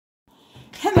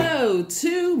Hello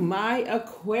to my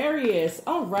Aquarius.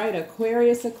 All right,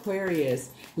 Aquarius.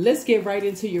 Let's get right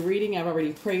into your reading. I've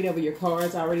already prayed over your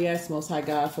cards. I already asked Most High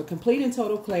God for complete and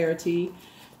total clarity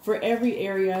for every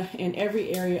area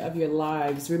of your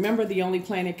lives. Remember, the only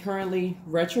planet currently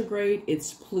retrograde,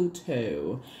 it's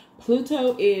Pluto.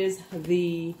 Pluto is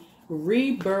the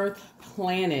rebirth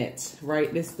planet,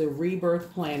 right? It's the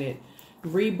rebirth planet.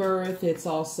 Rebirth, it's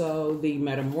also the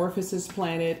metamorphosis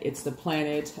planet. It's the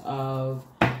planet of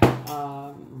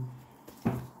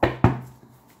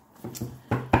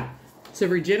it's a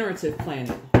regenerative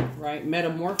planet, right?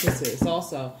 Metamorphosis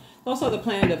also the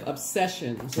planet of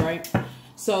obsessions, right?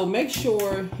 So make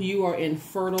sure you are in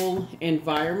fertile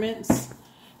environments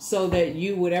so that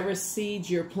you, whatever seeds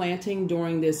you're planting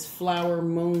during this flower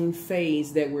moon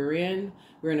phase that we're in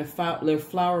a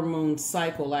flower moon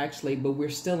cycle actually, but we're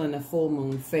still in the full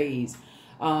moon phase.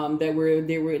 That we're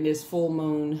in this full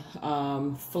moon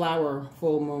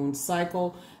full moon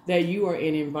cycle, that you are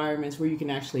in environments where you can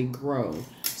actually grow.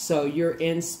 So you're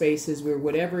in spaces where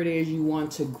whatever it is you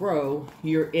want to grow,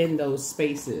 you're in those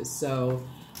spaces. So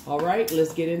all right,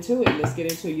 let's get into it.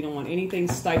 You don't want anything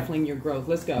stifling your growth.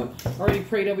 Let's go. Already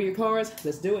prayed over your cards.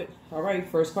 Let's do it. All right,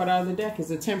 first card out of the deck is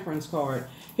the Temperance card.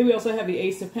 Here we also have the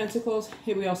Ace of Pentacles.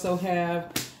 Here we also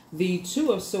have the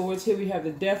Two of Swords. Here we have the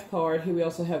Death card. Here we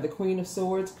also have the Queen of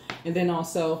Swords. And then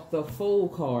also the Fool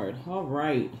card. All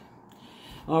right.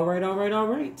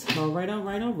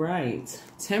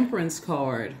 Temperance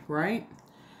card, right?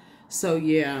 So,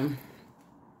 yeah.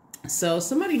 So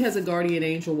somebody has a guardian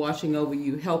angel watching over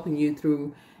you, helping you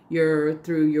through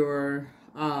your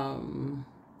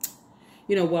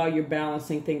while you're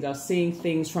balancing things out, seeing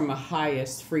things from a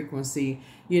highest frequency,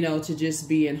 to just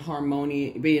be in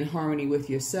harmony with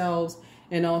yourselves,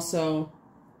 and also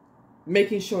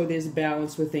making sure there's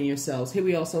balance within yourselves. Here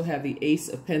we also have the Ace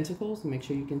of Pentacles. Make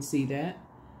sure you can see that.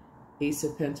 Ace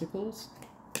of Pentacles.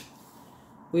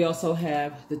 We also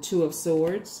have the Two of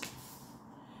Swords.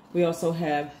 We also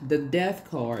have the Death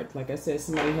card. Like I said,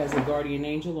 somebody has a guardian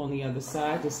angel on the other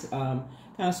side, just kind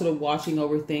of sort of watching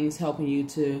over things, helping you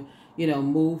to,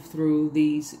 move through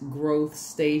these growth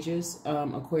stages,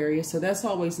 Aquarius. So that's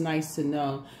always nice to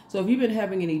know. So if you've been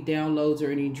having any downloads or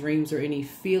any dreams or any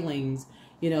feelings,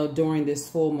 during this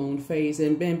full moon phase,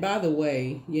 and by the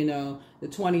way, the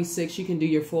 26th, you can do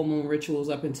your full moon rituals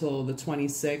up until the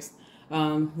 26th.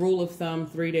 Rule of thumb,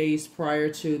 3 days prior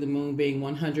to the moon being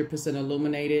 100%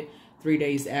 illuminated, 3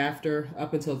 days after,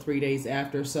 up until 3 days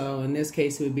after. So in this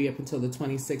case, it would be up until the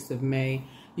 26th of May.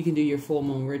 You can do your full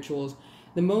moon rituals.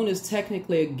 The moon is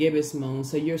technically a gibbous moon,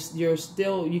 so you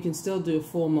can still do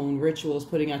full moon rituals,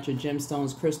 putting out your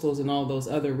gemstones, crystals, and all those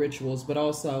other rituals. But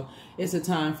also, it's a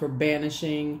time for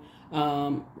banishing,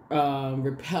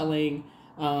 repelling,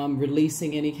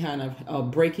 releasing any kind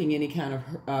of, breaking any kind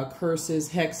of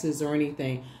curses, hexes, or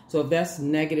anything. So if that's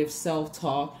negative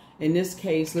self-talk, in this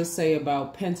case, let's say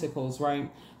about Pentacles, right?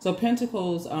 So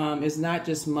Pentacles is not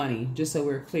just money, just so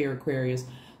we're clear, Aquarius.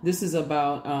 This is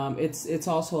about, it's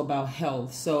also about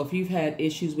health. So if you've had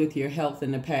issues with your health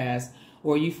in the past,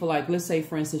 or you feel like, let's say,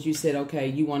 for instance, you said, okay,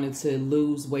 you wanted to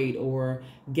lose weight or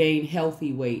gain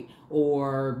healthy weight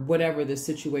or whatever the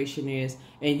situation is,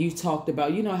 and you talked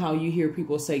about, how you hear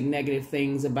people say negative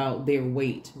things about their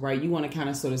weight, right? You want to kind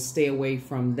of sort of stay away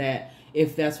from that.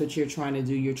 If that's what you're trying to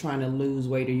do, you're trying to lose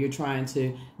weight or you're trying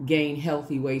to gain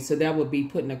healthy weight. So that would be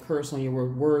putting a curse on your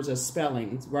words or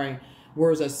spellings, right?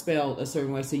 Words are spelled a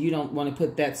certain way. So you don't want to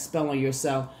put that spell on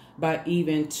yourself by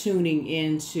even tuning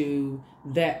into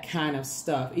that kind of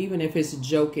stuff, even if it's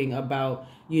joking about,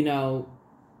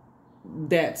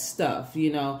 that stuff,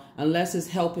 unless it's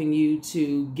helping you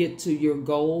to get to your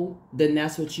goal, then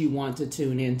that's what you want to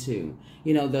tune into,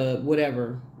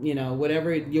 whatever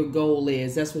your goal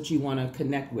is, that's what you want to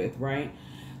connect with, right?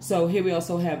 So here we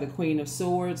also have the Queen of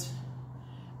Swords.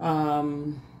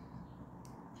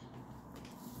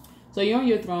 So you're on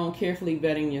your throne, carefully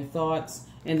vetting your thoughts,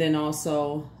 and then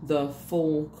also the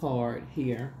Fool card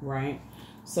here, right?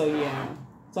 So yeah,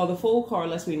 so the Fool card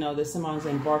lets me know that someone's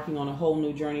embarking on a whole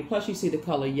new journey. Plus you see the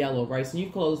color yellow, right? So you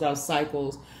closed out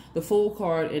cycles. The Fool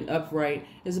card in upright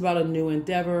is about a new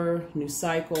endeavor, new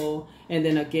cycle. And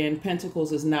then again,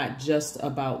 Pentacles is not just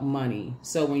about money.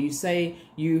 So when you say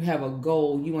you have a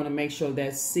goal, you want to make sure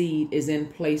that seed is in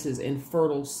places in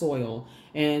fertile soil.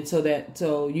 And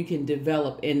so you can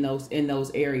develop in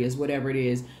those areas, whatever it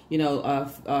is,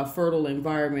 a fertile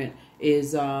environment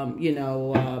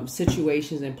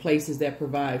situations and places that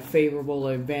provide favorable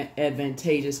or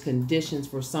advantageous conditions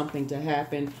for something to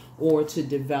happen or to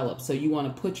develop. So you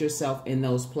want to put yourself in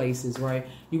those places, right?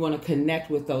 You want to connect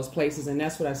with those places, and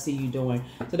that's what I see you doing.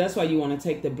 So that's why you want to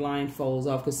take the blindfolds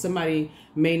off, because somebody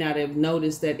may not have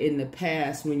noticed that in the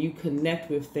past when you connect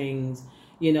with things,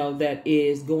 that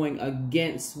is going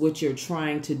against what you're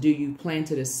trying to do. You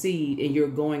planted a seed and you're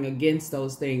going against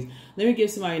those things. Let me give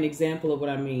somebody an example of what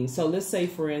I mean. So let's say,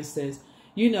 for instance,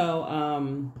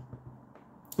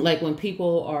 like when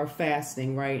people are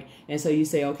fasting, right? And so you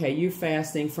say, okay, you're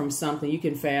fasting from something. You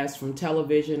can fast from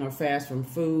television or fast from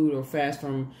food or fast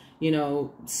from,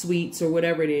 sweets or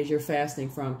whatever it is you're fasting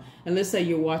from. And let's say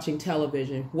you're watching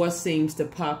television. What seems to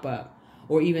pop up?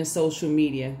 Or even social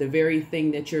media, the very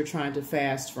thing that you're trying to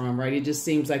fast from, right? It just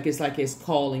seems like it's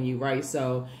calling you, right?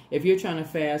 So if you're trying to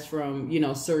fast from,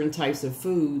 certain types of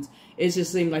foods, it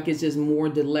just seems like it's just more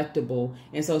delectable.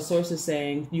 And so Source is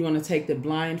saying you want to take the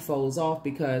blindfolds off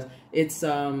because it's,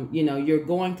 you're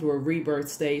going through a rebirth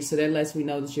stage. So that lets me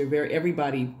know that you're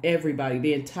everybody,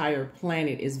 the entire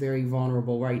planet is very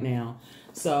vulnerable right now.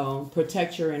 So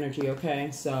protect your energy,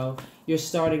 okay? So you're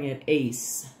starting at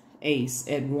Ace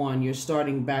at 1, you're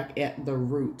starting back at the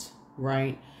root,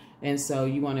 right? And so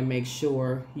you want to make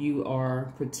sure you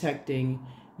are protecting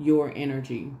your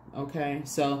energy, okay?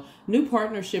 So new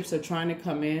partnerships are trying to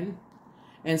come in,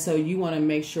 and so you want to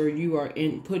make sure you are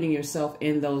putting yourself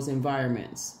in those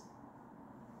environments.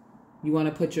 You want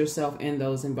to put yourself in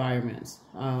those environments,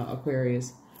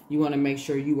 Aquarius. You want to make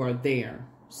sure you are there.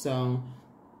 So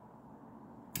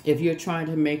if you're trying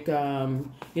to make,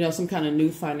 some kind of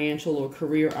new financial or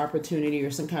career opportunity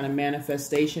or some kind of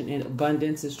manifestation and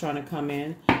abundance is trying to come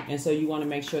in. And so you want to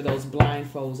make sure those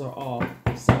blindfolds are off.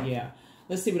 So, yeah.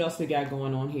 Let's see what else we got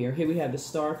going on here. Here we have the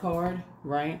Star card,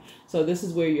 right? So this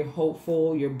is where you're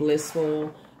hopeful, you're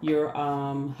blissful, you're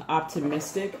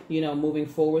optimistic, moving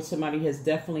forward. Somebody has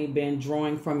definitely been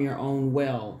drawing from your own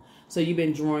well. So you've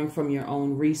been drawing from your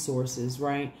own resources,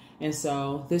 right? And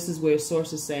so this is where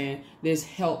Source is saying there's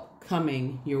help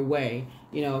coming your way.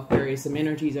 Aquarius, some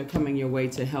energies are coming your way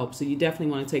to help. So you definitely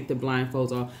want to take the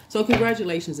blindfolds off. So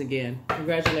congratulations again.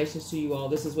 Congratulations to you all.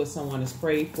 This is what someone has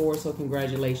prayed for. So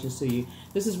congratulations to you.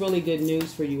 This is really good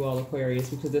news for you all, Aquarius,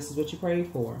 because this is what you prayed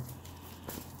for.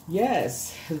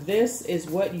 Yes, this is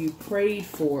what you prayed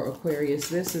for, Aquarius.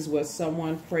 This is what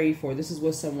someone prayed for. This is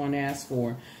what someone asked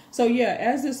for. So yeah,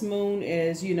 as this moon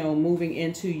is, moving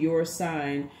into your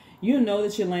sign, you'll know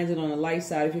that you're landed on the light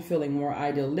side if you're feeling more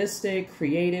idealistic,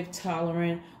 creative,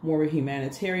 tolerant, more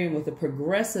humanitarian with a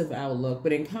progressive outlook.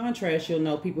 But in contrast, you'll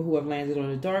know people who have landed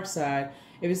on the dark side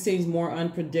if it seems more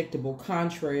unpredictable,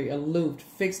 contrary, aloof,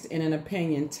 fixed in an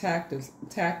opinion,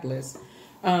 tactless.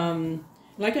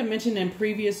 Like I mentioned in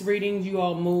previous readings, you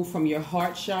all move from your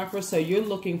heart chakra. So you're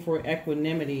looking for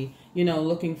equanimity,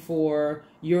 looking for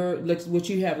what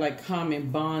you have like common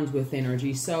bonds with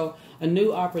energy. So a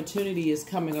new opportunity is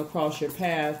coming across your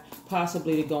path,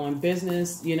 possibly to go in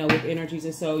business, with energies.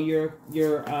 And so you're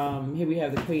here we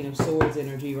have the Queen of Swords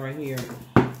energy right here.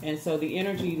 And so the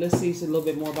energy, let's see a little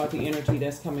bit more about the energy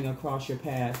that's coming across your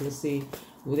path. Let's see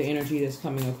with the energy that's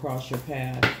coming across your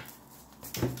path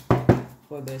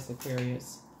for this,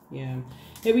 Aquarius. Yeah.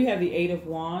 Here we have the Eight of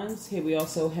Wands. Here we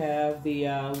also have the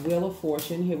Wheel of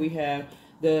Fortune. Here we have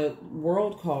the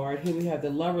World card. Here we have the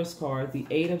Lover's card, the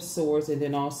Eight of Swords, and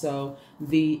then also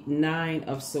the Nine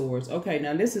of Swords. Okay,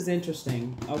 now this is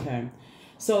interesting. Okay.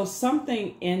 So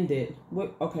something ended.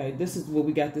 Okay, this is what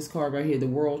we got this card right here, the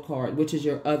World card, which is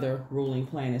your other ruling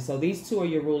planet. So these two are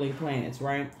your ruling planets,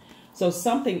 right? So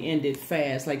something ended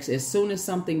fast. Like as soon as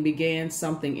something began,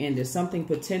 something ended. Something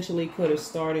potentially could have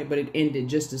started, but it ended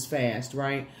just as fast,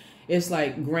 right? It's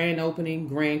like grand opening,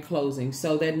 grand closing.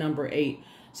 So that number 8.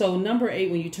 So number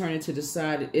 8, when you turn it to the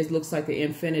side, it looks like the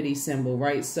infinity symbol,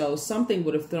 right? So something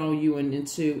would have thrown you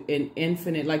into an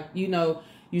infinite, like,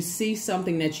 you see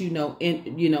something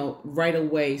that right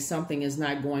away something is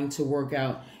not going to work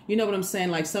out. You know what I'm saying?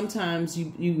 Like sometimes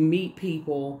you meet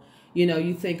people,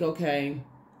 you think, okay,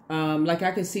 like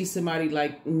I could see somebody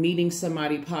like meeting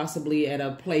somebody possibly at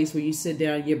a place where you sit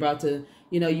down, you're about to,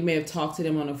 you may have talked to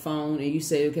them on the phone and you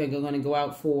say, okay, we're going to go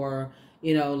out for,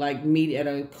 like meet at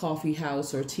a coffee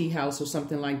house or tea house or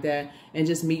something like that and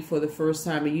just meet for the first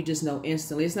time. And you just know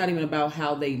instantly, it's not even about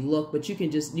how they look, but you can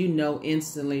just,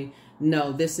 instantly,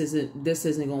 no, this isn't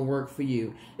going to work for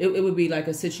you. It would be like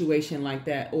a situation like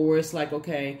that. Or it's like,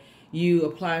 okay, You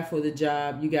applied for the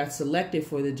job, you got selected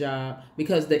for the job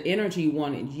because the energy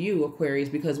wanted you, Aquarius,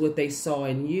 because what they saw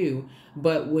in you.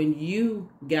 But when you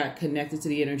got connected to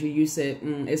the energy, you said,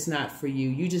 it's not for you.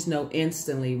 You just know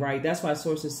instantly, right? That's why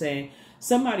Source is saying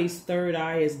somebody's third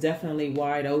eye is definitely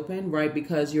wide open, right?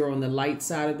 Because you're on the light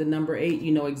side of the number 8.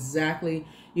 You know exactly,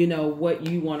 you know, what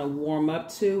you want to warm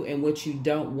up to and what you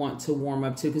don't want to warm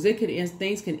up to. Because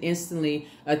things can instantly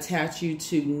attach you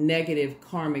to negative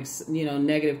karmic,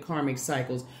 negative karmic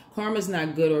cycles. Karma's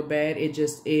not good or bad. It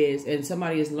just is. And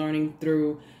somebody is learning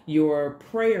through your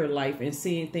prayer life and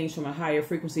seeing things from a higher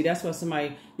frequency. That's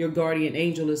why your guardian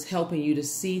angel is helping you to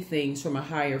see things from a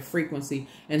higher frequency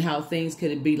and how things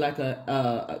could be like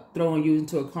throwing you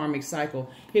into a karmic cycle.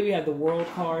 Here we have the World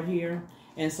card here.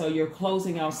 And so you're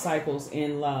closing out cycles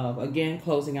in love. Again,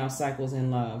 closing out cycles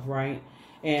in love, right?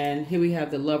 And here we have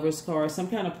the Lover's card, some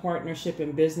kind of partnership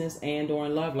in business and or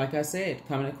in love. Like I said,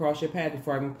 coming across your path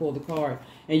before I even pull the card.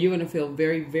 And you're going to feel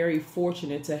very, very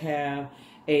fortunate to have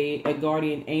a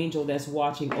guardian angel that's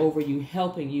watching over you,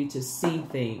 helping you to see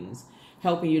things.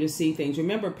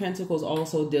 Remember, Pentacles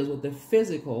also deals with the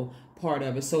physical part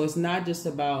of it. So it's not just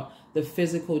about the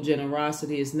physical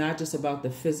generosity. It's not just about the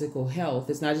physical health.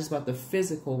 It's not just about the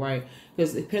physical, right?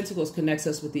 Because the Pentacles connects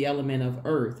us with the element of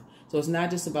earth. So it's not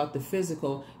just about the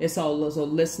physical. It's also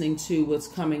listening to what's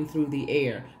coming through the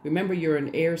air. Remember, you're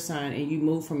an air sign and you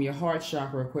move from your heart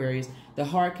chakra, Aquarius. The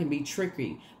heart can be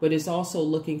tricky, but it's also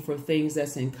looking for things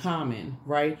that's in common,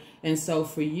 right? And so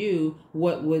for you,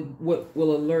 what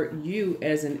will alert you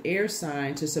as an air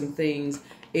sign to some things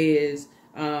is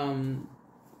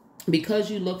because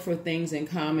you look for things in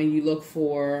common, you look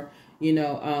for,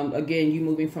 again, you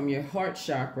moving from your heart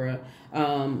chakra,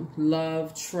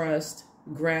 love, trust,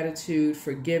 gratitude,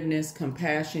 forgiveness,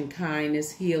 compassion,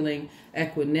 kindness, healing,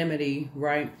 equanimity,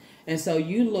 right? And so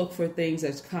you look for things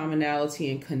as commonality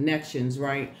and connections,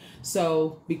 right?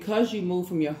 So because you move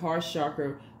from your heart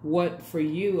chakra, what for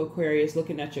you, Aquarius,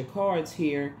 looking at your cards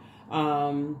here,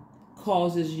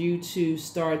 causes you to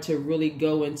start to really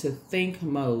go into think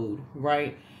mode,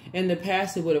 right? In the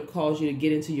past, it would have caused you to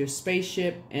get into your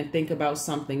spaceship and think about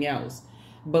something else.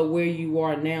 But where you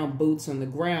are now, boots on the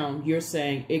ground, you're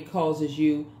saying it causes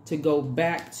you to go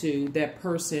back to that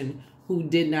person who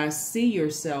did not see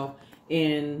yourself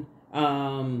in,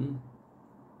 when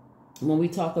we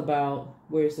talk about,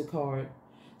 where's the card?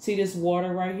 See this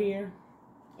water right here?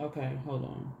 Okay, hold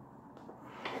on.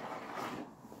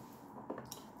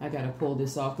 I got to pull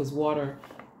this off because water,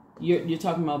 you're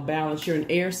talking about balance. You're an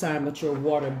air sign, but you're a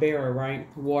water bearer,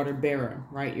 right? Water bearer,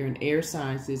 right? You're an air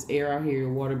sign. So there's air out here, you're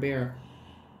a water bearer.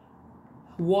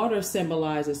 Water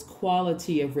symbolizes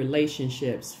quality of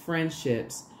relationships,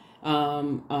 friendships,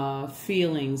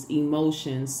 feelings,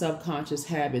 emotions, subconscious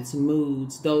habits,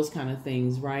 moods, those kind of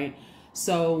things, right?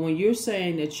 So when you're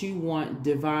saying that you want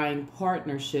divine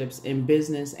partnerships in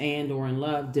business and or in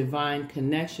love, divine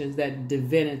connections, that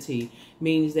divinity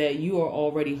means that you are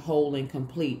already whole and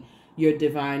complete. Your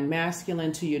divine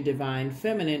masculine to your divine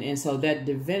feminine. And so that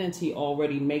divinity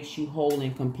already makes you whole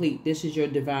and complete. This is your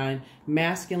divine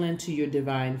masculine to your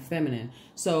divine feminine.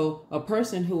 So a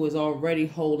person who is already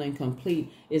whole and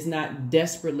complete is not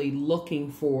desperately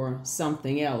looking for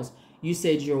something else. You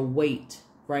said your weight,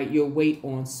 right? Your weight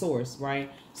on source, right?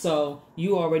 So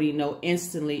you already know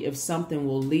instantly if something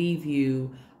will leave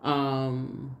you,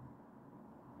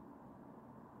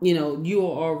 you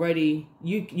are already,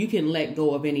 you can let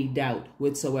go of any doubt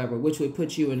whatsoever, which would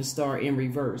put you in a star in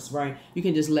reverse, right? You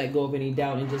can just let go of any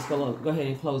doubt and just go ahead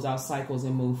and close out cycles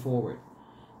and move forward.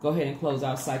 Go ahead and close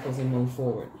out cycles and move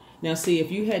forward. Now, see,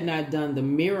 if you had not done the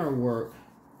mirror work,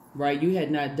 right? You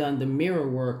had not done the mirror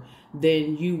work,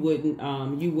 then you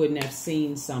wouldn't have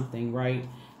seen something, right?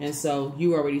 And so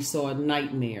you already saw a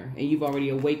nightmare and you've already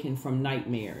awakened from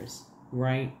nightmares,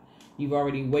 right? You've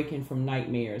already awakened from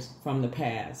nightmares from the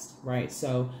past, right?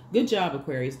 So good job,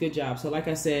 Aquarius. Good job. So like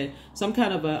I said, some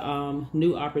kind of a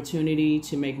new opportunity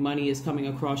to make money is coming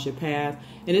across your path.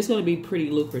 And it's going to be pretty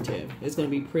lucrative. It's going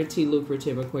to be pretty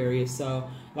lucrative, Aquarius. So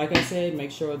like I said, make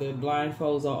sure the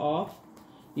blindfolds are off.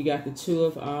 You got the two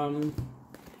of,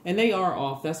 and they are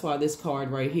off. That's why this card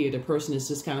right here, the person is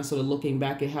just kind of sort of looking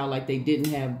back at how like they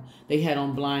had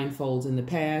on blindfolds in the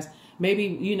past. Maybe,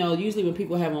 usually when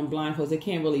people have on blindfolds, they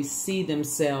can't really see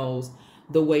themselves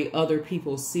the way other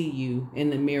people see you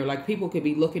in the mirror. Like people could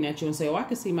be looking at you and say, oh, I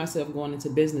can see myself going into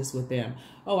business with them.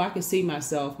 Oh, I can see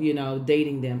myself,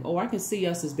 dating them. Oh, I can see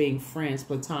us as being friends,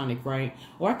 platonic, right?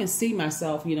 Or I can see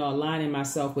myself, aligning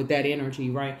myself with that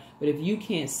energy, right? But if you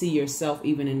can't see yourself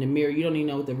even in the mirror, you don't even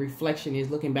know what the reflection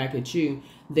is looking back at you,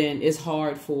 then it's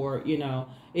hard for,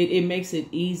 it makes it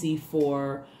easy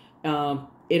for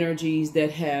energies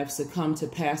that have succumbed to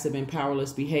passive and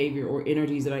powerless behavior, or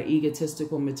energies that are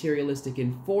egotistical, materialistic,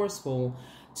 and forceful,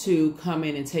 to come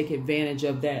in and take advantage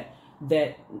of that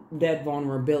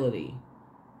vulnerability.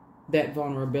 That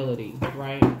vulnerability,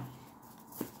 right?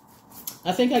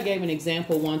 I think I gave an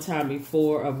example one time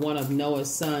before of one of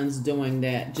Noah's sons doing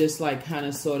that, just like kind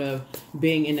of sort of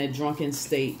being in a drunken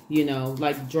state, you know,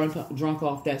 like drunk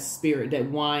off that spirit, that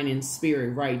wine and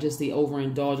spirit, right? Just the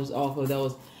overindulgence off of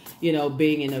those, you know,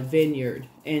 being in a vineyard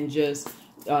and just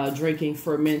drinking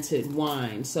fermented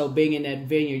wine. So being in that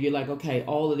vineyard, you're like, okay,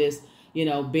 all of this, you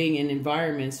know, being in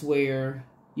environments where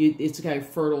it's kind of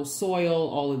fertile soil,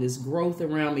 all of this growth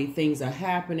around me, things are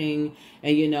happening,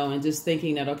 and, you know, and just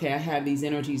thinking that, okay, I have these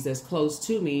energies that's close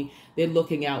to me, they're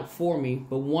looking out for me.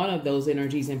 But one of those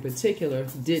energies in particular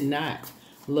did not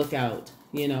look out,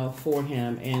 you know, for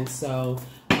him. And so,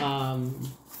 and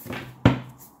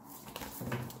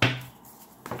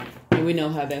we know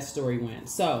how that story went.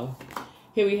 So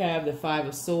here we have the Five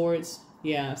of Swords.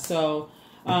 Yeah. So,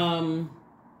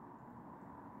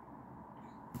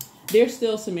 there's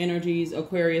still some energies,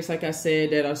 Aquarius, like I said,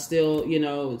 that are still,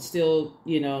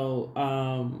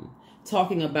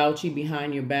 talking about you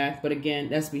behind your back. But again,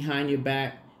 that's behind your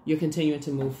back. You're continuing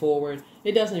to move forward.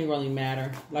 It doesn't really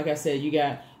matter. Like I said,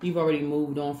 you've already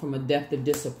moved on from a depth of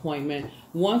disappointment.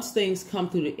 Once things come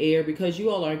through the air, because you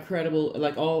all are incredible,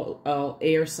 like all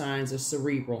air signs are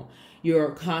cerebral.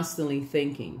 You're constantly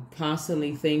thinking.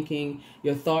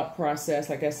 Your thought process,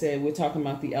 like I said, we're talking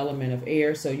about the element of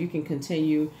air, so you can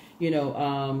continue,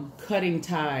 cutting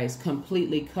ties,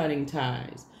 completely cutting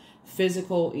ties,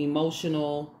 physical,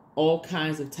 emotional, all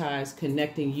kinds of ties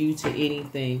connecting you to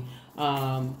anything.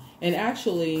 And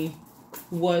actually,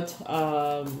 when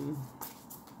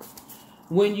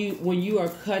you are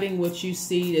cutting what you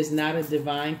see is not a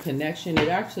divine connection, it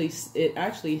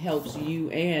actually helps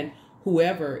you and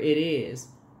whoever it is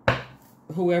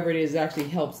actually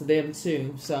helps them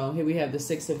too. So here we have the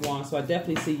Six of Wands. So I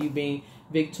definitely see you being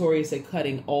victorious at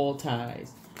cutting all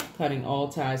ties.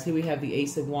 Here we have the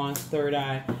Ace of Wands. Third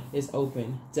eye is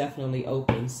open, definitely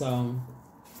open. So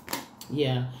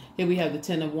yeah, here we have the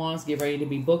Ten of Wands. Get ready to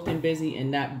be booked and busy and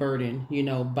not burdened,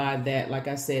 by that, like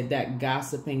I said, that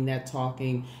gossiping, that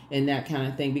talking, and that kind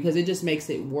of thing, because it just makes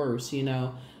it worse,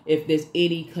 if there's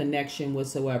any connection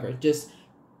whatsoever. Just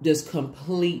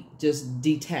complete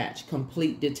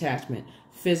detachment,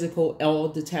 physical, all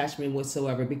detachment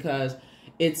whatsoever, because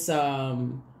it's,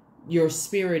 your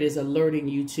spirit is alerting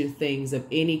you to things of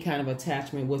any kind of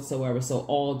attachment whatsoever. So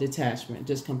all detachment,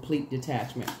 just complete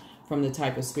detachment from the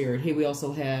type of spirit. Here we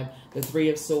also have the Three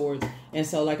of Swords. And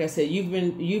so, like I said, you've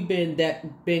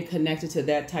been connected to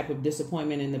that type of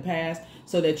disappointment in the past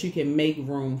so that you can make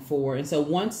room for. And so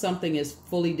once something is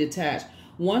fully detached,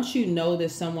 once you know that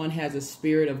someone has a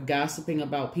spirit of gossiping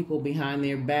about people behind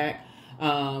their back,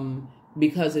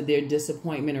 because of their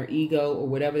disappointment or ego or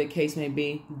whatever the case may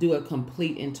be, do a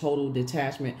complete and total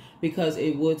detachment, because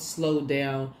it would slow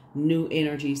down new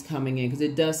energies coming in, because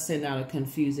it does send out a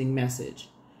confusing message.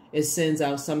 It sends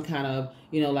out some kind of,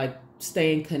 like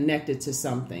staying connected to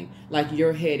something, like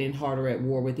your head and heart are at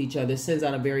war with each other. It sends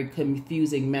out a very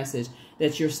confusing message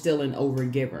that you're still an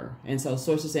overgiver. And so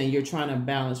Source is saying you're trying to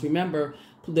balance. Remember,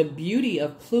 the beauty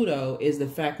of Pluto is the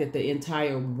fact that the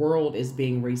entire world is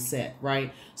being reset,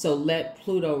 right? So let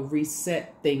Pluto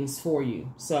reset things for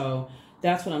you. So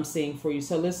that's what I'm seeing for you.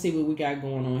 So let's see what we got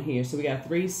going on here. So we got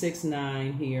 3, 6,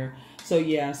 9 here. So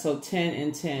yeah, so 10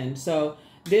 and 10. So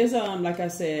there's, like I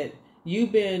said,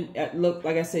 you've been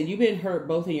hurt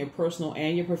both in your personal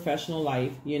and your professional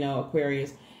life,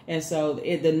 Aquarius. And so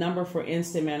the number for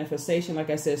instant manifestation,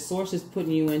 like I said, Source is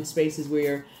putting you in spaces where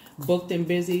you're booked and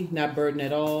busy, not burdened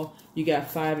at all. You got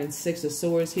 5 and 6 of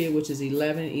Swords here, which is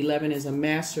 11. 11 is a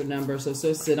master number. So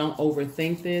Source said, don't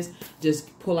overthink this.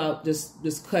 Just pull out,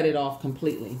 just cut it off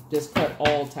completely. Just cut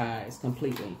all ties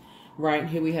completely. Right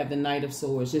here we have the Knight of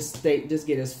Swords. Just get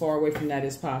as far away from that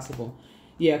as possible.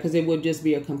 Yeah, because it would just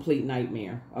be a complete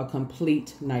nightmare. A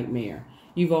complete nightmare.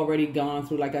 You've already gone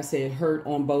through, like I said, hurt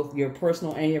on both your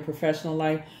personal and your professional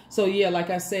life. So yeah, like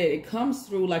I said, it comes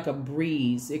through like a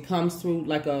breeze. It comes through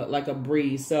like a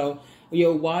breeze. So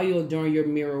while you're doing your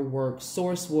mirror work,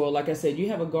 Source will, like I said, you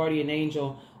have a guardian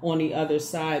angel on the other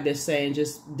side that's saying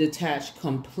just detach,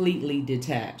 completely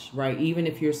detach, right? Even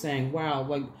if you're saying, wow,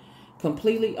 like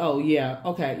completely, oh yeah,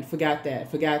 okay, forgot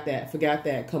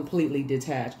that, completely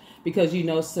detach. Because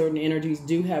certain energies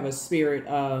do have a spirit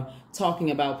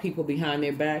talking about people behind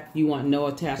their back. You want no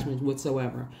attachment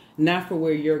whatsoever. Not for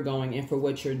where you're going and for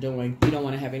what you're doing. You don't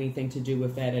want to have anything to do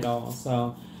with that at all.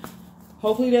 So,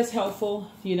 hopefully that's helpful,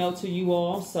 you know, to you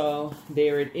all. So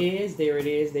there it is, there it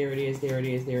is, there it is, there it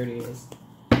is, there it is.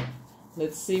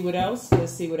 Let's see what else.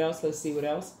 Let's see what else. Let's see what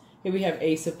else. Here we have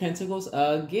Ace of Pentacles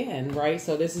again, right?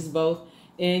 So this is both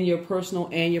in your personal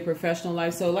and your professional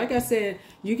life. So like I said,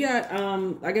 you got,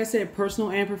 like I said,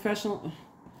 personal and professional.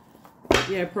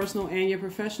 Yeah, personal and your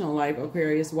professional life,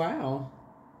 Aquarius. Wow.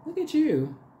 Look at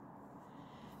you.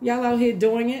 Y'all out here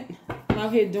doing it.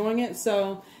 Out here doing it.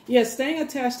 So, yeah, staying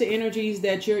attached to energies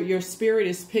that your spirit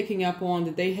is picking up on,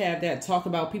 that they have that talk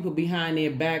about people behind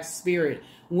their back spirit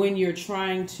when you're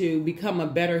trying to become a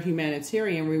better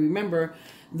humanitarian. Remember,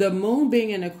 the moon being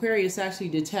in Aquarius actually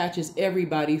detaches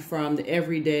everybody from the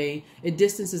everyday. It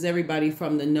distances everybody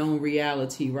from the known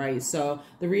reality, right? So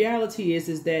the reality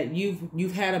is that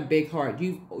you've had a big heart.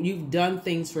 You've done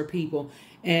things for people,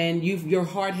 and your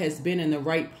heart has been in the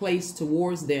right place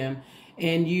towards them,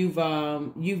 and you've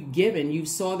given. You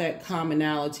saw that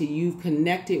commonality. You've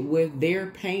connected with their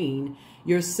pain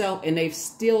yourself, and they've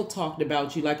still talked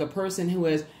about you, like a person who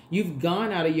you've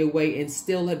gone out of your way and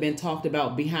still have been talked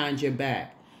about behind your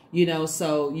back. You know,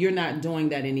 so you're not doing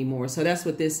that anymore. So that's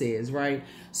what this is, right?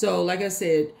 So like I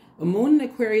said, a moon in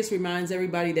Aquarius reminds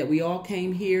everybody that we all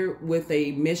came here with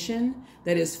a mission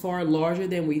that is far larger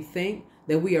than we think,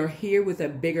 that we are here with a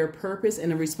bigger purpose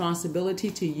and a responsibility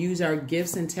to use our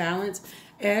gifts and talents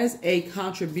as a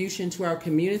contribution to our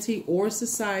community or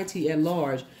society at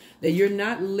large, that you're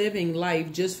not living life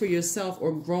just for yourself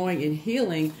or growing and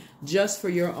healing just for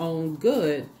your own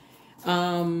good.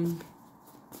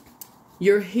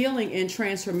 Your healing and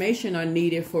transformation are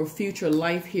needed for future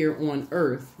life here on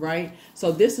Earth, right?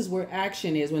 So this is where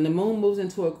action is. When the moon moves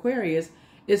into Aquarius,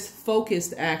 it's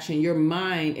focused action, your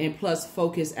mind and plus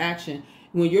focused action.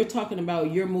 When you're talking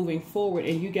about you're moving forward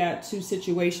and you got two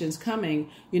situations coming,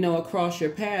 you know, across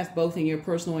your path, both in your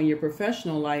personal and your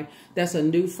professional life, that's a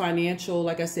new financial,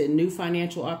 like I said, new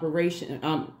financial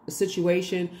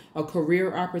situation, a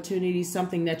career opportunity,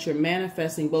 something that you're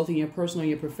manifesting both in your personal and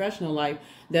your professional life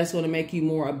that's going to make you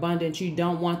more abundant. You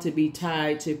don't want to be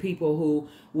tied to people who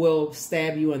will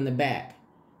stab you in the back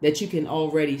that you can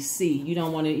already see. You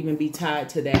don't want to even be tied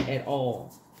to that at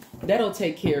all. That'll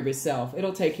take care of itself.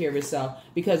 It'll take care of itself,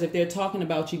 because if they're talking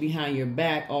about you behind your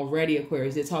back already,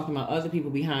 Aquarius, they're talking about other people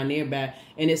behind their back,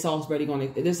 and it's already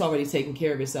taking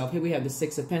care of itself. Here we have the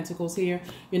Six of Pentacles here.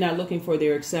 You're not looking for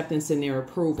their acceptance and their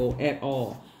approval at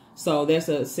all. So that's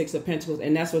a Six of Pentacles,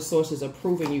 and that's what source is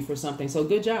approving you for something. So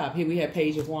good job. Here we have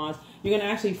Page of Wands. You're going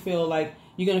to actually feel like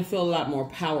you're going to feel a lot more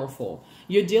powerful.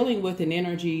 You're dealing with an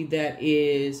energy that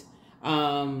is,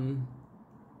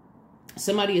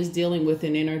 somebody is dealing with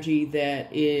an energy that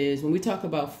is, when we talk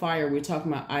about fire, we're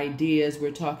talking about ideas.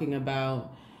 We're talking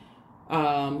about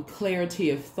clarity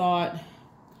of thought.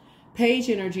 Page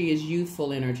energy is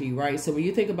youthful energy, right? So when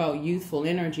you think about youthful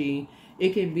energy,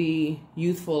 it can be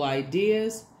youthful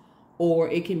ideas, or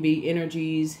it can be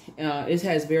energies. It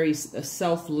has very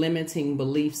self-limiting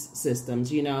belief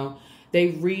systems. You know, they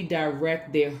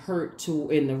redirect their hurt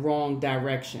in the wrong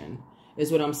direction, is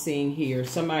what I'm seeing here.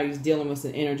 Somebody's dealing with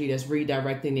an energy that's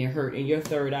redirecting their hurt, and your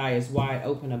third eye is wide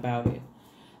open about it.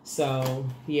 So,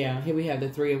 yeah, here we have the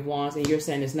Three of Wands, and you're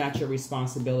saying it's not your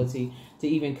responsibility to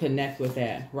even connect with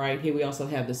that, right? Here we also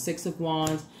have the Six of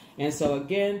Wands. And so,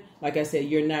 again, like I said,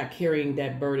 you're not carrying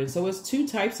that burden. So it's two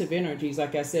types of energies,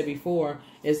 like I said before,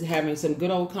 is having some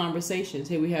good old conversations.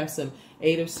 Here we have some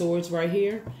Eight of Swords right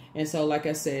here. And so, like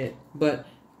I said, but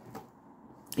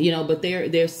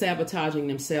they're sabotaging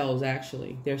themselves,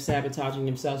 actually. They're sabotaging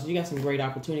themselves. So you got some great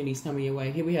opportunities coming your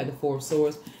way. Here we have the Four of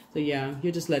Swords. So, yeah,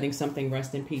 you're just letting something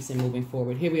rest in peace and moving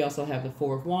forward. Here we also have the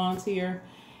Four of Wands here.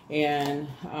 And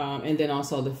then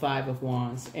also the Five of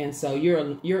Wands. And so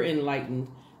you're enlightened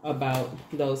about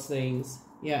those things.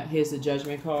 Yeah, here's the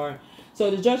Judgment card. So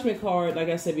the Judgment card, like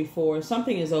I said before,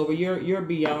 something is over. You're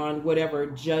beyond whatever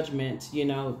judgment, you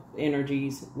know,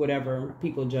 energies, whatever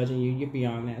people judging you, you're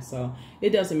beyond that. So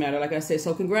it doesn't matter, like I said.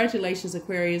 So congratulations,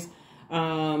 Aquarius.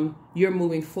 You're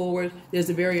moving forward. There's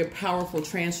a very powerful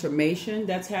transformation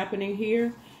that's happening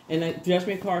here. And the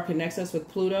Judgment card connects us with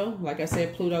Pluto. Like I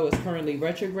said, Pluto is currently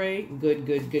retrograde. Good,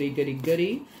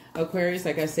 goody. Aquarius,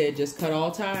 like I said, just cut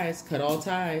all ties. Cut all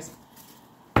ties.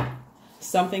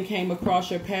 Something came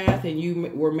across your path and you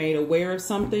were made aware of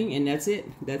something, and that's it.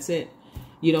 That's it.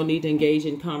 You don't need to engage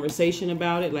in conversation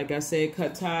about it. Like I said,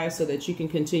 cut ties so that you can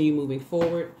continue moving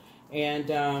forward. And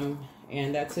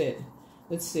that's it.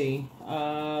 Let's see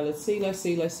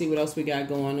what else we got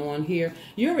going on here.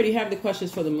 You already have the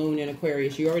questions for the moon in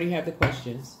Aquarius. You already have the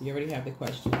questions. You already have the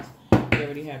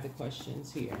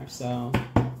questions here. So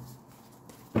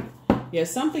Yeah,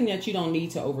 something that you don't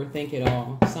need to overthink at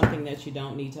all. Something that you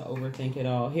don't need to overthink at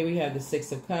all. Here we have the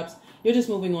Six of Cups. You're just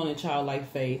moving on in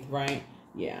childlike faith, right?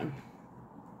 Yeah.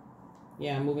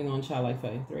 Yeah, moving on childlike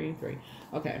faith. 3, 3.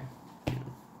 Okay.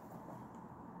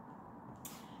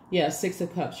 Yeah, Six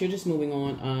of Cups. You're just moving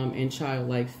on in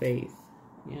childlike faith.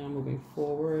 Yeah, moving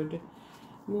forward.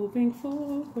 Moving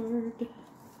forward.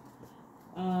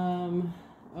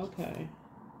 Okay.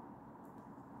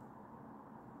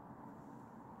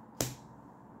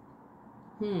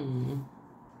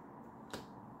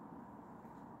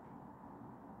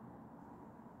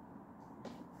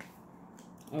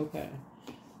 Okay.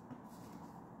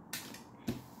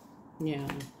 Yeah.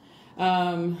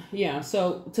 Yeah.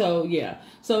 So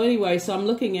anyway, so I'm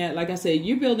looking at, like I said,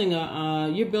 you're building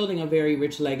a very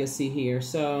rich legacy here.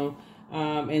 So,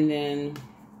 and then,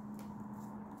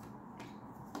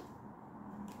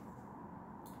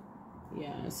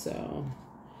 yeah, so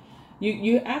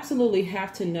you absolutely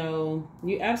have to know,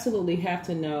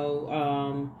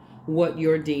 what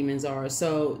your demons are.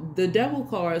 So the Devil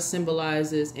card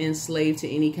symbolizes enslaved to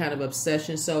any kind of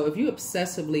obsession. So if you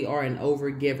obsessively are an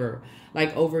overgiver,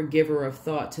 like overgiver of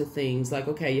thought to things, like,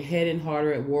 okay, your head and heart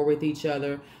are at war with each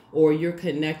other, or you're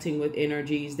connecting with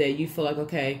energies that you feel like,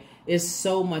 okay, it's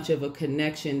so much of a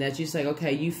connection that you say,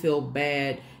 okay, you feel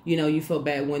bad, you feel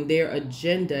bad when their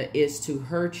agenda is to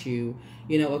hurt you,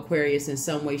 Aquarius, in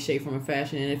some way, shape, form, or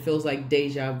fashion, and it feels like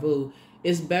deja vu.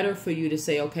 It's better for you to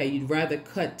say, okay, you'd rather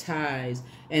cut ties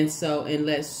and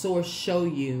let source show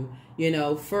you,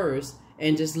 first,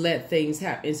 and just let things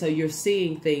happen. And so you're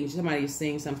seeing things, somebody's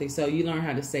seeing something, so you learn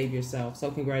how to save yourself. So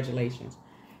congratulations.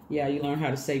 Yeah, you learn how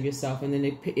to save yourself, and then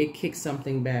it kicks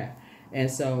something back. And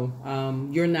so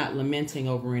you're not lamenting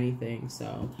over anything.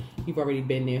 So you've already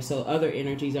been there. So other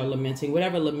energies are lamenting.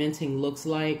 Whatever lamenting looks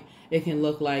like, it can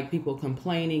look like people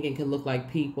complaining. It can look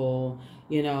like people,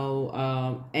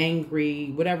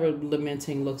 angry. Whatever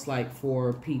lamenting looks like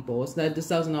for people. This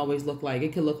doesn't always look like.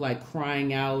 It could look like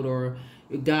crying out or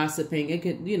gossiping. It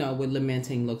could, what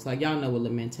lamenting looks like. Y'all know what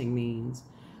lamenting means.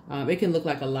 It can look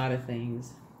like a lot of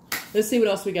things. Let's see what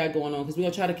else we got going on, because we're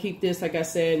going to try to keep this, like I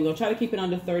said, we're going to try to keep it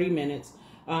under 30 minutes.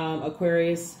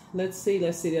 Aquarius, let's see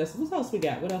this. What else we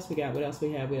got? What else we have?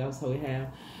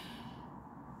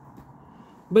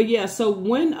 But yeah, so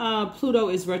when Pluto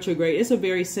is retrograde, it's a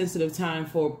very sensitive time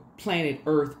for planet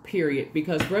Earth, period,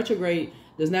 because retrograde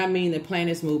does not mean that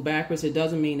planets move backwards. It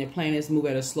doesn't mean that planets move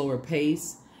at a slower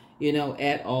pace,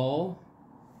 at all.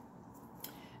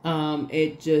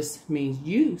 It just means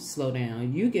you slow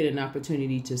down. You get an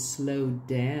opportunity to slow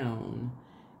down.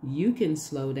 You can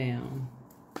slow down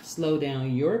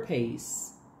your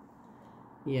pace.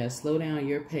 Yeah, slow down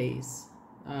your pace.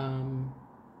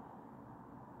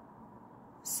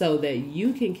 So that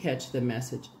you can catch the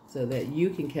message.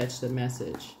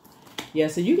 Yeah,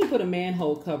 so you can put a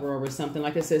manhole cover over something.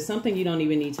 Like I said, something you don't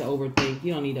even need to overthink.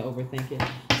 You don't need to overthink it.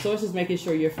 Source is making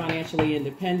sure you're financially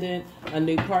independent. A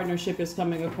new partnership is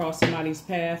coming across somebody's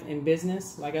path in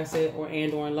business, like I said, or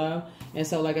in love. And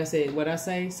so, like I said,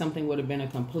 something would have been a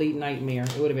complete nightmare.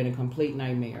 It would have been a complete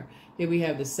nightmare. Here we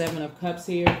have the Seven of Cups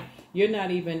here. You're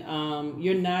not even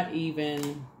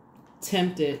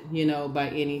tempted, by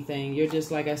anything. You're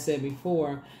just, like I said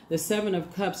before, the Seven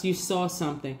of Cups, you saw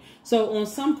something. So on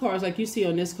some cards, like you see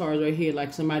on this card right here,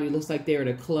 like somebody looks like they're at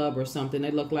a club or something.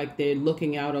 They look like they're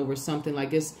looking out over something,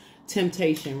 like it's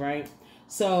temptation, right?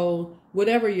 So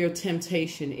whatever your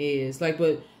temptation is,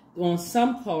 but on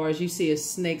some cards, you see a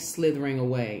snake slithering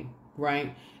away,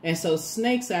 right? And so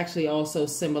snakes actually also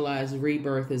symbolize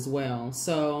rebirth as well.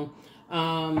 So,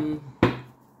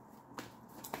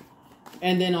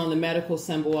 and then on the medical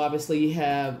symbol, obviously you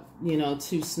have,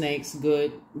 two snakes,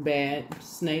 good, bad,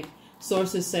 snake.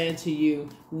 Source is saying to you,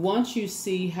 once you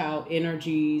see how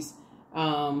energies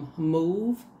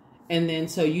move, and then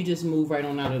so you just move right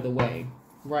on out of the way,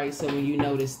 right? So when you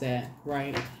notice that,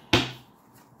 right?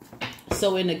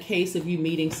 So in the case of you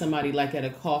meeting somebody like at a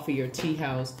coffee or tea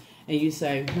house, and you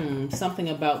say, something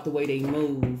about the way they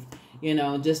move,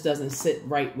 just doesn't sit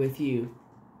right with you.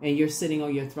 And you're sitting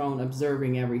on your throne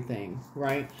observing everything,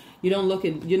 right? You're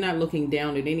not looking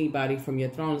down at anybody from your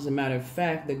throne. As a matter of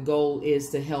fact, the goal is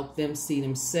to help them see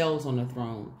themselves on the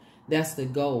throne. That's the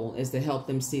goal, is to help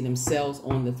them see themselves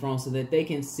on the throne so that they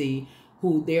can see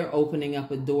who they're opening up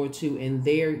a door to in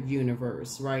their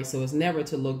universe, right? So it's never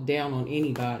to look down on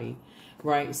anybody,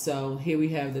 right? So here we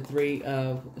have the Three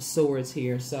of Swords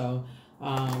here. So,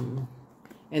 and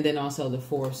then also the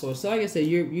Four of Swords. So like I said,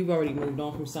 you've already moved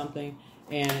on from something,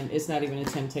 and it's not even a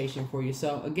temptation for you.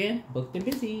 So again, booked and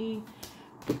busy.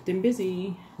 booked and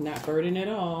busy, not burdened at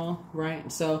all,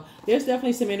 right? So there's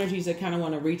definitely some energies that kind of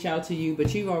want to reach out to you,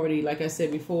 but you already, like I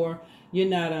said before, you're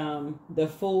not, the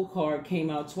Fool card came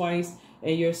out twice,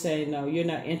 and you're saying, no, you're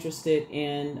not interested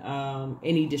in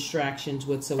any distractions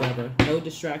whatsoever. No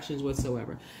distractions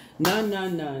whatsoever.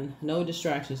 None. No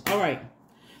distractions. All right.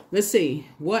 Let's see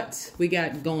what we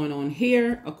got going on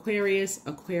here. Aquarius.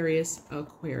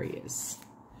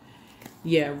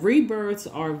 Yeah, rebirths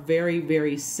are very,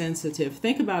 very sensitive.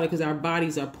 Think about it, because our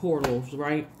bodies are portals,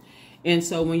 right? And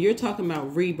so when you're talking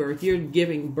about rebirth, you're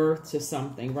giving birth to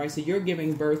something, right? So you're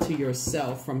giving birth to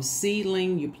yourself. From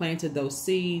seedling, you planted those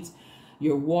seeds.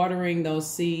 You're watering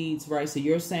those seeds, right? So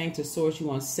you're saying to Source, you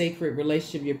want sacred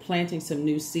relationship. You're planting some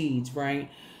new seeds, right?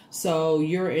 So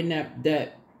you're in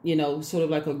that, you know, sort of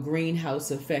like a greenhouse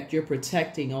effect. You're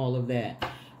protecting all of that,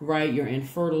 right? You're in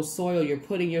fertile soil. You're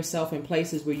putting yourself in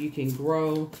places where you can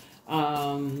grow.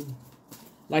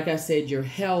 Like I said, your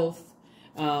health.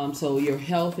 So your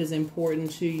health is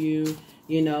important to you.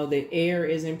 You know, the air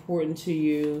is important to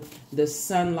you. The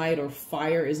sunlight or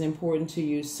fire is important to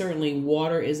you. Certainly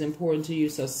water is important to you.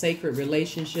 So sacred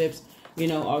relationships, you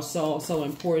know, are so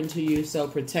important to you. So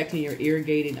protecting your ear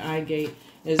gate and eye gate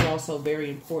is also very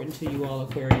important to you all,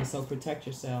 Aquarius. So protect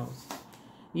yourselves.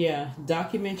 Yeah,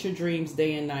 document your dreams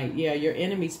day and night. Yeah, your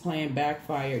enemy's plan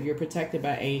backfired. You're protected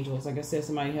by angels. Like I said,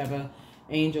 somebody have an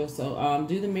angel. So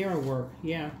do the mirror work.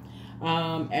 Yeah.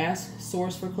 Ask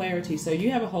Source for clarity. So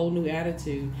you have a whole new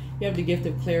attitude. You have the gift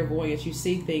of clairvoyance. You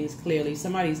see things clearly.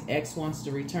 Somebody's ex wants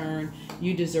to return.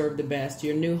 You deserve the best.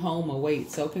 Your new home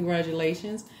awaits. So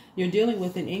congratulations. You're dealing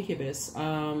with an incubus,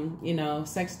 you know,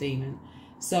 sex demon.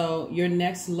 So your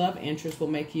next love interest will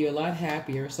make you a lot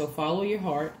happier. So follow your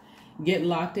heart. Get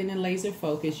locked in and laser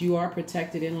focused. You are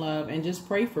protected in love, and just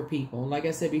pray for people. Like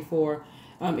I said before,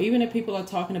 even if people are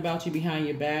talking about you behind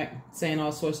your back, saying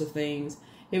all sorts of things.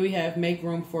 Here we have make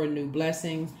room for a new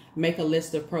blessing. Make a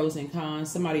list of pros and cons.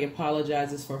 Somebody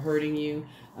apologizes for hurting you.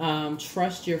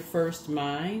 Trust your first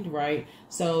mind, right?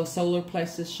 So solar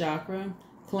plexus chakra,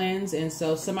 cleanse. And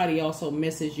so somebody also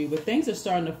misses you. But things are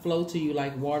starting to flow to you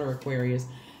like water, Aquarius.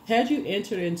 Had you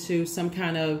entered into some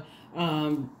kind of...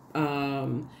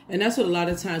 and that's what a lot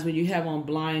of times when you have on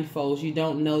blindfolds, you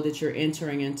don't know that you're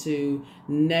entering into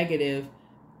negative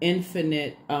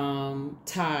infinite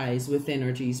ties with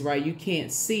energies, right? You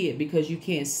can't see it because you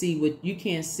can't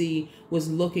see what's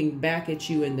looking back at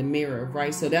you in the mirror,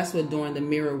 right? So that's what doing the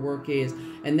mirror work is,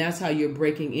 and that's how you're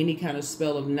breaking any kind of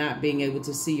spell of not being able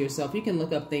to see yourself. You can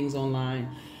look up things online.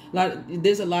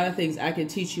 There's a lot of things I can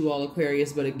teach you all,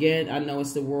 Aquarius, but again, I know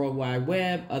it's the World Wide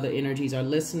Web. Other energies are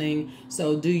listening,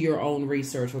 so do your own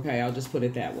research, okay? I'll just put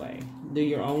it that way. Do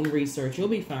your own research. You'll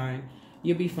be fine.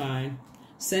 You'll be fine.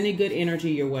 Sending good energy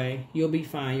your way. You'll be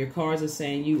fine. Your cards are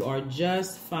saying you are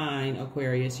just fine,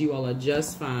 Aquarius. You all are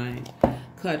just fine.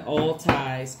 Cut all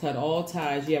ties. Cut all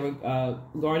ties. You have a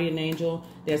guardian angel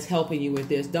that's helping you with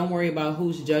this. Don't worry about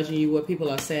who's judging you, what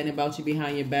people are saying about you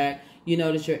behind your back. You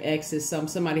know that your ex is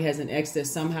somebody has an ex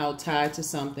that's somehow tied to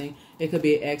something. It could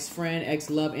be an ex-friend,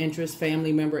 ex-love interest,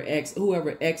 family member, ex,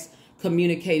 whoever ex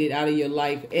communicated out of your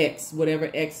life, ex,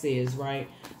 whatever ex is, right?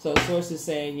 So Source is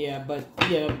saying, yeah, but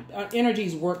yeah, our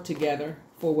energies work together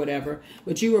for whatever.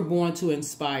 But you were born to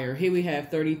inspire. Here we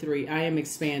have 33. I am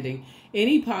expanding.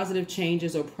 Any positive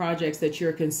changes or projects that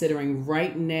you're considering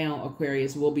right now,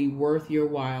 Aquarius, will be worth your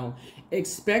while.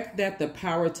 Expect that the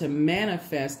power to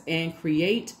manifest and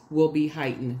create will be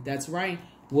heightened. That's right,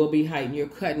 will be heightened. You're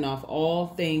cutting off all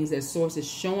things that Source is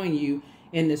showing you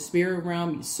in the spirit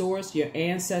realm. Source, your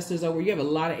ancestors over. You have a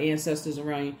lot of ancestors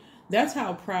around you. That's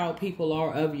how proud people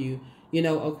are of you. You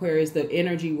know, Aquarius, the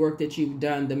energy work that you've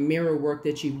done, the mirror work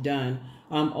that you've done,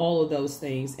 all of those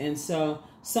things. And so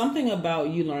something about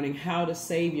you learning how to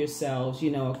save yourselves,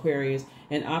 you know, Aquarius,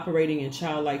 and operating in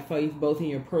childlike faith, both in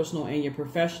your personal and your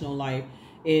professional life,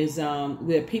 is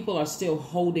that people are still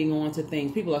holding on to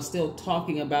things. People are still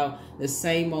talking about the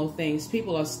same old things.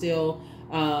 People are still,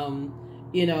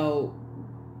 you know,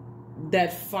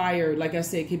 that fire, like I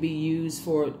said, could be used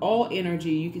for all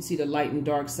energy. You can see the light and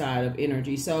dark side of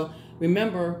energy. So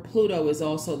remember, Pluto is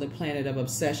also the planet of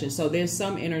obsession. So there's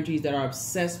some energies that are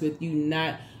obsessed with you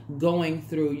not going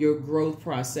through your growth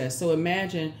process. So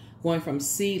imagine going from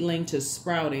seedling to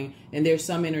sprouting, and there's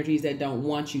some energies that don't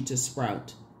want you to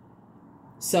sprout.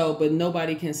 So, but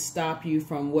nobody can stop you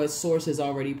from what Source is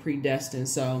already predestined.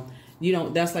 So you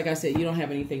don't, that's like I said, you don't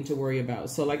have anything to worry about.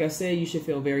 So like I said, you should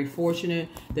feel very fortunate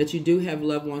that you do have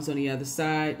loved ones on the other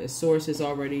side. The Source is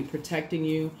already protecting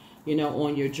you, you know,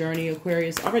 on your journey,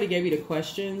 Aquarius. I already gave you the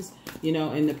questions, you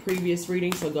know, in the previous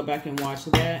reading. So go back and watch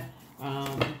that.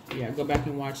 Yeah, go back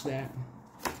and watch that.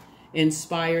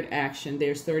 Inspired action.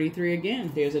 There's 33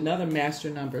 again. There's another master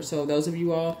number. So those of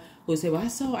you all who say, well,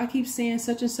 I keep seeing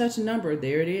such and such a number.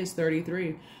 There it is,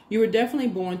 33. You were definitely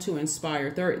born to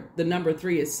inspire. The number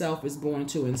 3 itself is born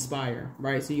to inspire,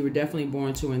 right? So you were definitely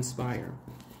born to inspire.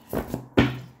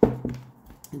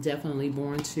 Definitely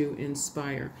born to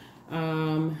inspire.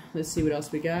 Let's see what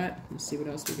else we got. Let's see what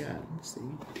else we got. Let's see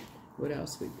what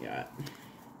else we got.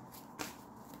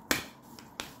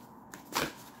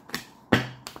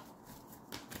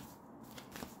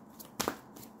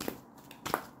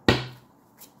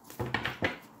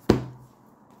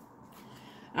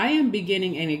 I am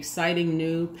beginning an exciting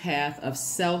new path of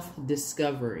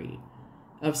self-discovery.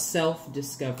 Of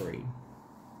self-discovery.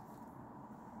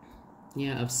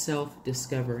 Yeah, of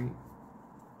self-discovery.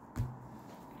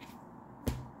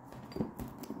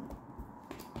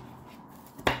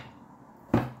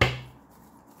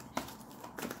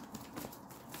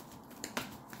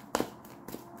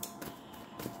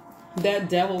 That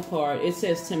devil card, it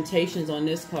says temptations on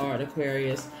this card,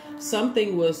 Aquarius.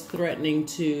 Something was threatening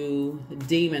to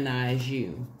demonize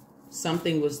you.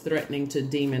 Something was threatening to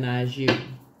demonize you.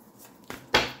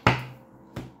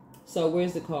 So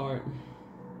where's the card?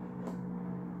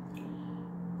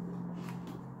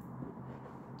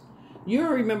 You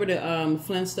all remember the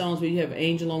Flintstones where you have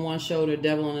angel on one shoulder,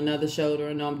 devil on another shoulder?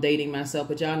 I know I'm dating myself,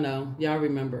 but y'all know. Y'all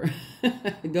remember.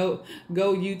 Go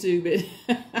YouTube it.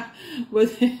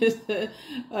 But there's an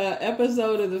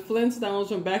episode of the Flintstones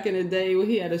from back in the day where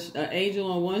he had an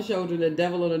angel on one shoulder, the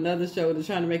devil on another shoulder,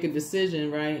 trying to make a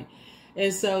decision, right?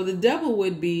 And so the devil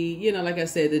would be, you know, like I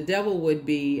said, the devil would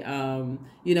be,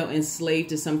 you know, enslaved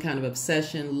to some kind of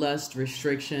obsession, lust,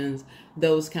 restrictions,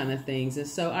 those kind of things. And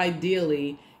so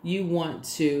ideally, you want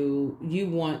to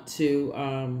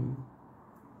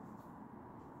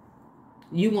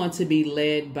be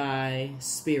led by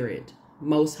spirit,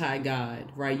 Most High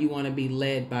God, right? You want to be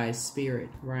led by spirit,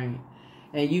 right?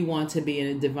 And you want to be in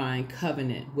a divine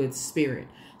covenant with spirit.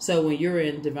 So when you're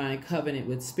in divine covenant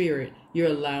with spirit, you're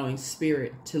allowing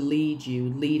spirit to lead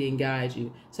and guide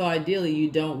you. So ideally,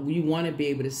 you want to be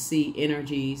able to see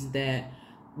energies that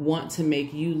want to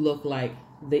make you look like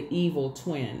the evil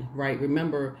twin, right?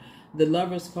 Remember, the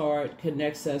Lover's card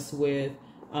connects us with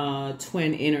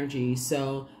twin energy.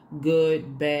 So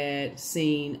good, bad,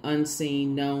 seen,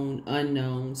 unseen, known,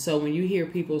 unknown. So when you hear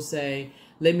people say,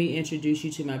 let me introduce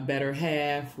you to my better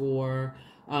half, or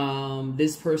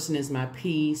this person is my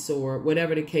peace, or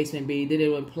whatever the case may be, that it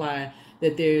will imply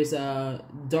that there's a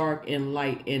dark and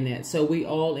light in that. So we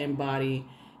all embody,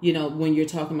 you know, when you're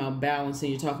talking about balance and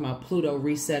you're talking about Pluto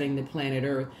resetting the planet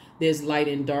Earth, there's light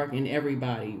and dark in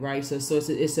everybody, right? So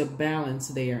it's a balance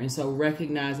there. And so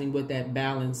recognizing what that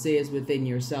balance is within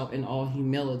yourself in all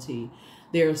humility.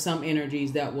 There are some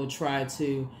energies that will try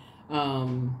to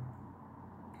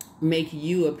make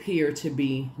you appear to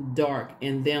be dark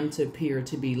and them to appear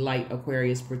to be light,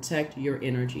 Aquarius. Protect your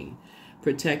energy.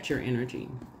 Protect your energy.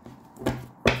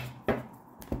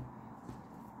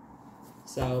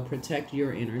 So protect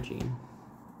your energy.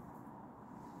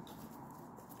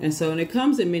 And so, and it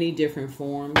comes in many different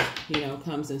forms, you know, it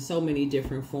comes in so many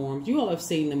different forms. You all have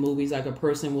seen the movies, like a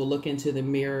person will look into the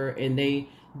mirror and they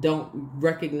don't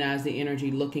recognize the energy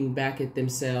looking back at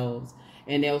themselves,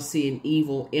 and they'll see an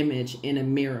evil image in a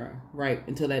mirror, right?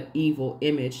 Until that evil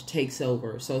image takes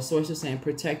over. So Source is saying,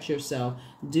 protect yourself,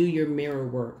 do your mirror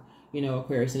work, you know,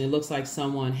 Aquarius. And it looks like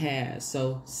someone has.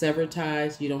 So sever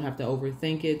ties, you don't have to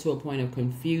overthink it to a point of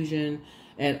confusion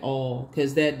at all,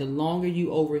 because that the longer you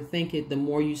overthink it, the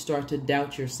more you start to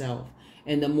doubt yourself,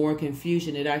 and the more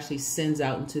confusion it actually sends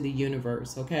out into the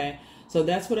universe. Okay, so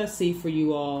that's what I see for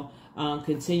you all.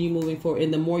 Continue moving forward,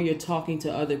 and the more you're talking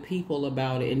to other people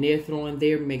about it and they're throwing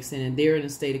their mix in and they're in a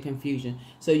state of confusion,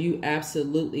 so you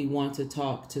absolutely want to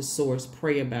talk to Source,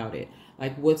 pray about it.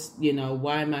 Like, what's, you know,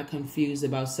 why am I confused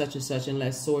about such and such, and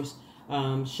let Source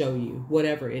show you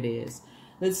whatever it is.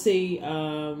 Let's see,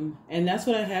 and that's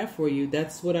what I have for you.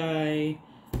 That's what I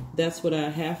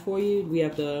have for you. We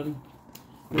have the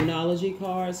Monology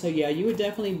card. So yeah, you were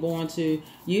definitely born to.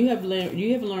 You have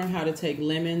learned how to take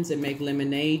lemons and make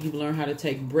lemonade. You've learned how to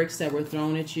take bricks that were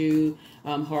thrown at you,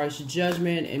 harsh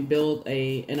judgment, and build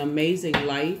an amazing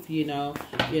life. You know,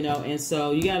 and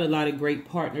so you got a lot of great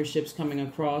partnerships coming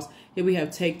across. Here we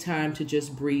have take time to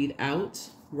just breathe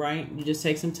out. Right? You just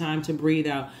take some time to breathe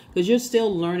out, because you're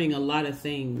still learning a lot of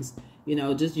things. You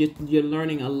know, just you're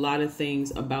learning a lot of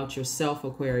things about yourself,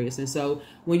 Aquarius. And so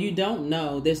when you don't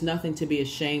know, there's nothing to be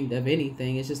ashamed of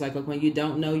anything. It's just like when you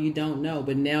don't know, you don't know.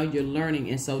 But now you're learning.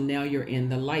 And so now you're in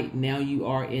the light. Now you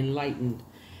are enlightened.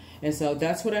 And so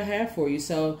that's what I have for you.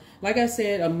 So like I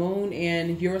said, a moon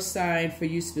in your sign for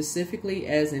you specifically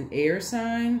as an air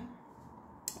sign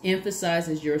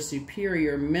emphasizes your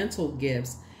superior mental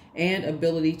gifts and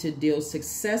ability to deal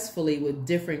successfully with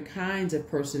different kinds of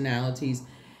personalities.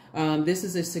 This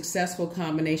is a successful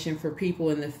combination for people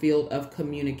in the field of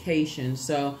communication.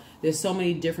 So there's so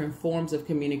many different forms of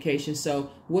communication. So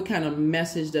what kind of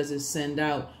message does it send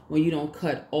out when you don't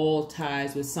cut all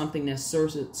ties with something that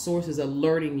sources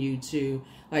alerting you to,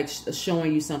 like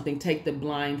showing you something, take the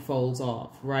blindfolds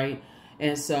off, right?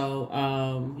 And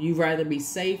so you'd rather be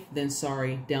safe than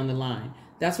sorry down the line.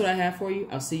 That's what I have for you.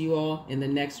 I'll see you all in the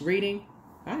next reading.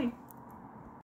 Bye.